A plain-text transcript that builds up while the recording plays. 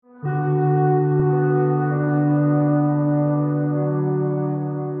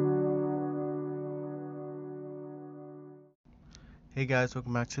Hey guys,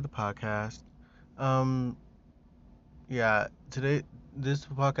 welcome back to the podcast. Um, yeah, today this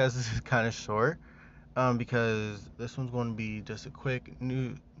podcast is kind of short, because this one's going to be just a quick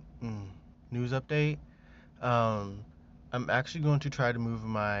mm, news update. Um, I'm actually going to try to move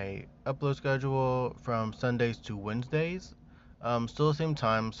my upload schedule from Sundays to Wednesdays. Still the same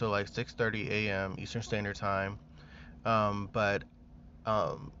time, so like 6:30 a.m. Eastern Standard Time. But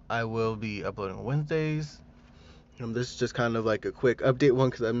I will be uploading Wednesdays. This is just kind of like a quick update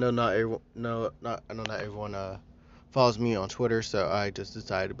one because I know not everyone, no, not I know not everyone follows me on Twitter, so I just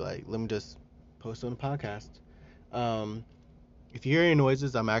decided to be like, let me just post on the podcast. Um, if you hear any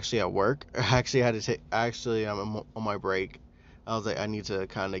noises, I'm actually at work. I actually had to take. Actually, I'm on my break. I was like, I need to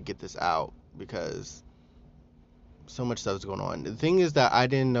kind of get this out because so much stuff is going on. The thing is that I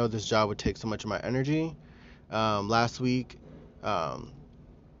didn't know this job would take so much of my energy. Last week, um,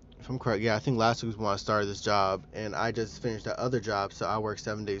 if I'm correct, yeah, I think last week was when I started this job, and I just finished that other job, so I worked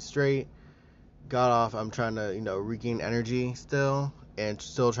 7 days straight. Got off. I'm trying to, regain energy still, and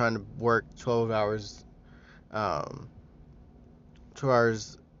still trying to work 12 hours, um, 2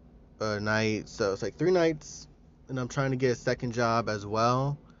 hours a night. So it's like 3 nights, and I'm trying to get a second job as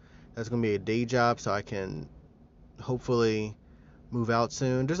well. That's gonna be a day job, so I can hopefully move out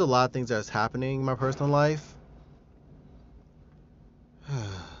soon. There's a lot of things that's happening in my personal life.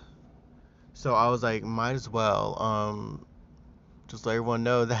 So I was like, might as well, just let everyone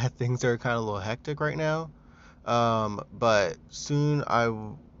know that things are kind of a little hectic right now. But soon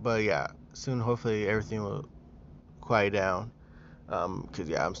but yeah, soon hopefully everything will quiet down. 'Cause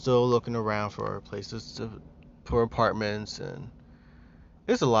yeah, I'm still looking around for places for apartments, and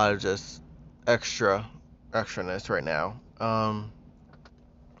there's a lot of just extraness right now.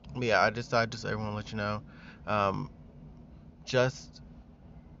 But yeah, I just everyone let you know. Um, just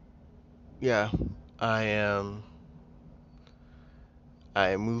yeah, I am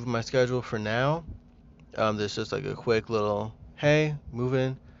I moved my schedule for now. There's just like a quick little hey,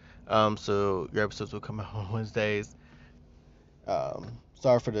 moving. So your episodes will come out on Wednesdays.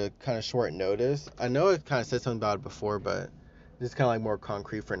 Sorry for the kind of short notice. I know I kind of said something about it before, but this is kind of like more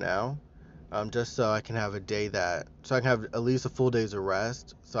concrete for now. Just so I can have a day so I can have at least a full day's of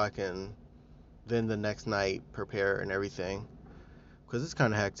rest, so I can then the next night prepare and everything. Because it's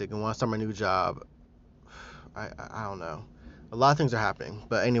kind of hectic, and when I start my new job, I don't know. A lot of things are happening,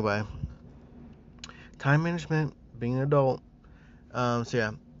 but anyway, time management, being an adult. So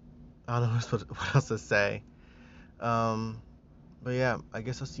yeah, I don't know what else to say. Um, but yeah, I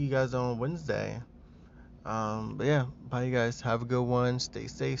guess I'll see you guys on Wednesday. But yeah, bye you guys. Have a good one. Stay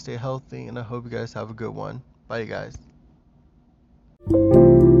safe, stay healthy, and I hope you guys have a good one. Bye you guys.